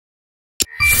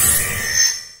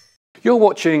You're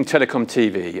watching Telecom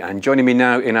TV, and joining me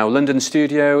now in our London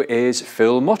studio is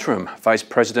Phil Mottram, Vice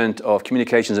President of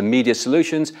Communications and Media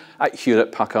Solutions at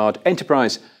Hewlett Packard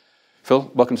Enterprise.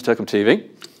 Phil, welcome to Telecom TV.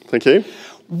 Thank you.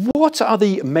 What are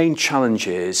the main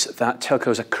challenges that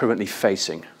telcos are currently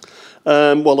facing?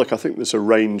 Well, look, I think there's a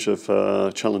range of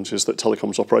challenges that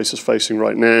telecoms operators are facing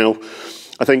right now.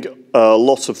 I think a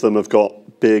lot of them have got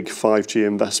big 5G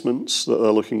investments that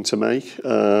they're looking to make,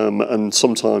 and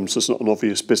sometimes there's not an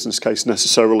obvious business case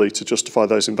necessarily to justify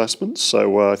those investments.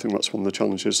 So I think that's one of the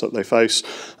challenges that they face.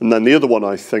 And then the other one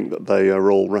I think that they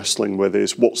are all wrestling with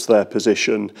is what's their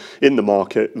position in the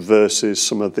market versus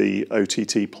some of the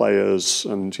OTT players,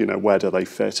 and where do they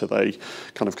fit? Are they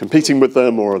kind of competing with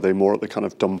them, or are they more at the kind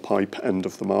of dumb pipe end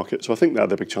of the market? So I think they're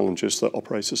the big challenges that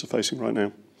operators are facing right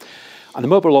now. And the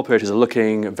mobile operators are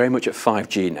looking very much at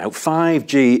 5G now.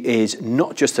 5G is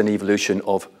not just an evolution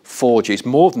of 4G, it's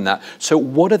more than that. So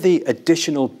what are the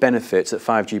additional benefits that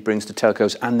 5G brings to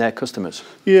telcos and their customers?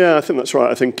 Yeah, I think that's right.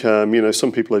 I think,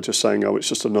 some people are just saying, oh, it's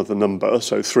just another number,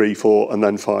 so 3, 4, and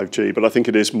then 5G. But I think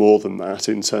it is more than that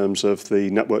in terms of the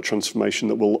network transformation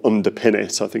that will underpin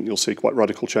it. I think you'll see quite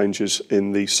radical changes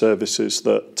in the services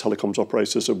that telecoms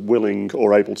operators are willing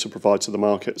or able to provide to the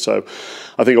market. So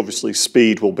I think obviously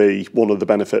speed will be one of the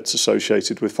benefits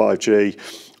associated with 5G.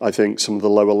 I think some of the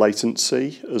lower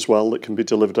latency as well that can be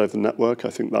delivered over the network,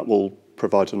 I think that will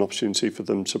provide an opportunity for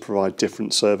them to provide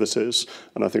different services.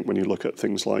 And I think when you look at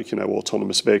things like,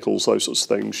 autonomous vehicles, those sorts of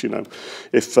things,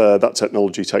 if that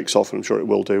technology takes off, and I'm sure it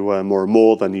will do more and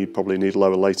more, then you probably need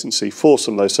lower latency for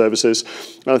some of those services.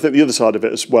 And I think the other side of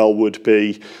it as well would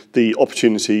be the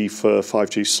opportunity for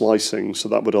 5G slicing. So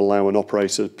that would allow an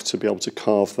operator to be able to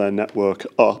carve their network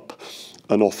up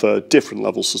and offer different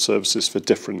levels of services for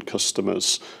different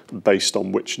customers based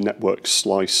on which network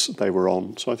slice they were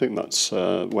on. So I think that's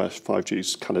where 5G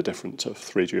is kind of different to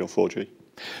 3G or 4G.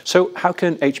 So how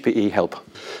can HPE help?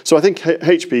 So I think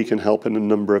HPE can help in a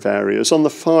number of areas. On the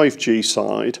 5G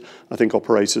side, I think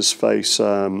operators face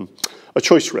a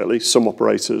choice really. Some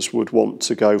operators would want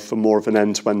to go for more of an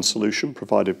end-to-end solution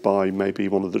provided by maybe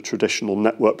one of the traditional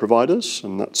network providers,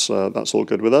 and that's all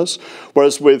good with us.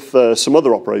 Whereas with some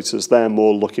other operators, they're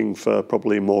more looking for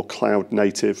probably a more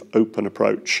cloud-native, open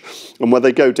approach. And where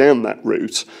they go down that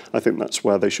route, I think that's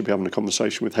where they should be having a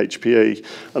conversation with HPE.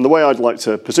 And the way I'd like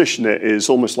to position it is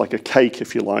almost like a cake,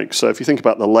 if you like. So if you think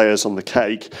about the layers on the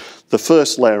cake, the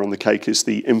first layer on the cake is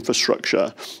the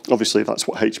infrastructure. Obviously, that's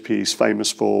what HPE is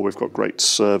famous for. We've got great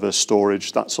server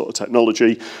storage, that sort of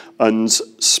technology. And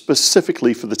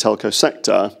specifically for the telco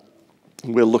sector,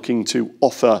 we're looking to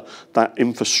offer that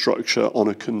infrastructure on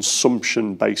a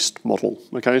consumption-based model.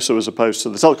 Okay, so as opposed to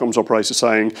the telecoms operator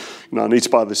saying, I need to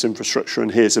buy this infrastructure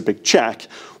and here's a big check,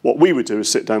 what we would do is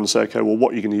sit down and say, okay, well,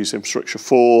 what are you going to use the infrastructure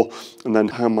for? And then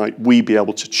how might we be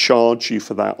able to charge you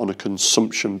for that on a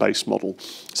consumption-based model?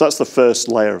 So that's the first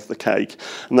layer of the cake.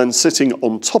 And then sitting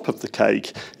on top of the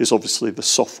cake is obviously the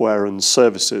software and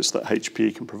services that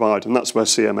HPE can provide. And that's where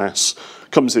CMS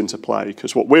comes into play,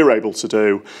 because what we're able to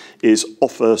do is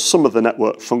offer some of the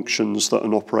network functions that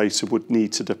an operator would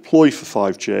need to deploy for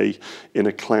 5G in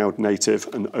a cloud-native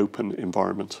and open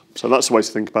environment. So that's the way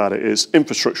to think about it, is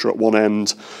infrastructure at one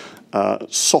end,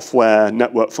 software,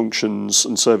 network functions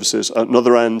and services at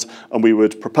another end, and we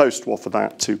would propose to offer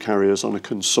that to carriers on a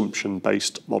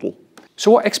consumption-based model.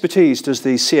 So what expertise does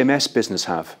the CMS business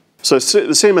have? So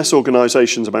the CMS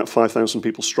organisation is about 5,000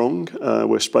 people strong.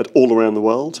 We're spread all around the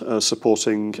world,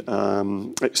 supporting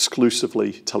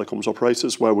exclusively telecoms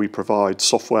operators, where we provide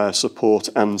software support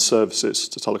and services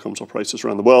to telecoms operators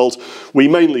around the world. We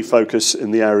mainly focus in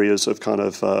the areas of kind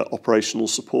of operational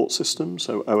support systems,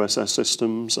 so OSS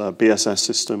systems, BSS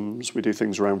systems. We do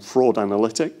things around fraud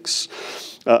analytics.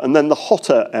 And then the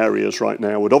hotter areas right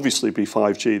now would obviously be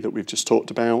 5G that we've just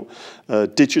talked about,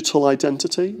 digital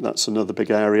identity, that's another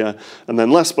big area. And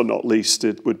then last but not least,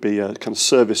 it would be a kind of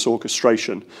service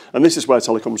orchestration. And this is where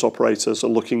telecoms operators are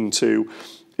looking to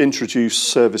introduce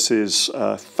services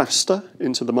faster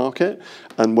into the market.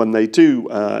 And when they do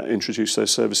introduce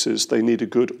those services, they need a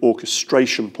good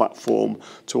orchestration platform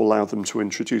to allow them to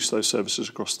introduce those services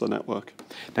across the network.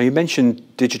 Now, you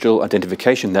mentioned digital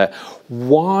identification there.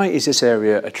 Why is this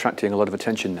area attracting a lot of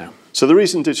attention now? So the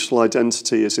reason digital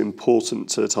identity is important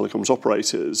to telecoms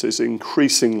operators is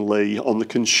increasingly on the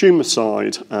consumer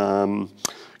side,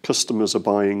 customers are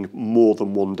buying more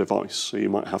than one device. So you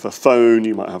might have a phone,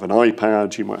 you might have an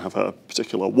iPad, you might have a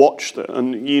particular watch,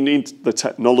 and you need the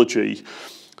technology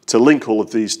to link all of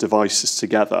these devices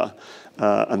together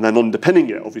And then underpinning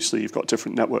it, obviously, you've got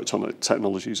different network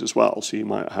technologies as well. So you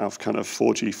might have kind of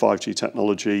 4G, 5G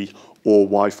technology or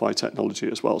Wi-Fi technology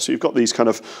as well. So you've got these kind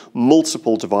of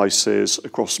multiple devices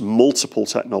across multiple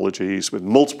technologies with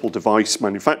multiple device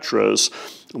manufacturers.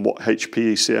 And what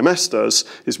HPE CMS does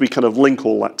is we kind of link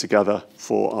all that together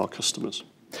for our customers.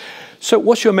 So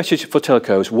what's your message for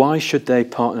telcos? Why should they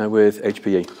partner with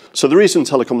HPE? So the reason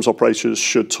telecoms operators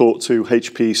should talk to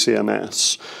HPE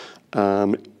CMS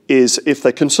is if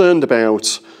they're concerned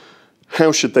about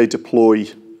how should they deploy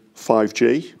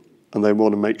 5G, and they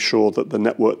want to make sure that the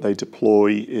network they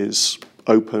deploy is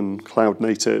open, cloud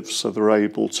native, so they're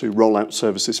able to roll out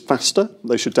services faster,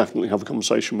 they should definitely have a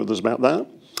conversation with us about that.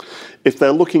 If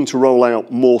they're looking to roll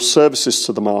out more services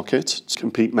to the market, to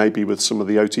compete maybe with some of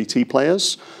the OTT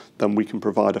players, then we can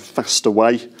provide a faster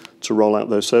way to roll out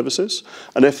those services.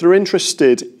 And if they're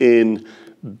interested in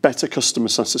better customer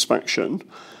satisfaction,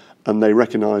 and they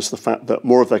recognise the fact that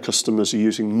more of their customers are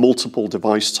using multiple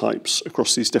device types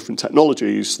across these different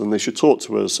technologies, then they should talk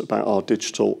to us about our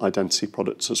digital identity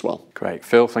products as well. Great.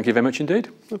 Phil, thank you very much indeed.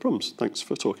 No problems. Thanks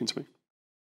for talking to me.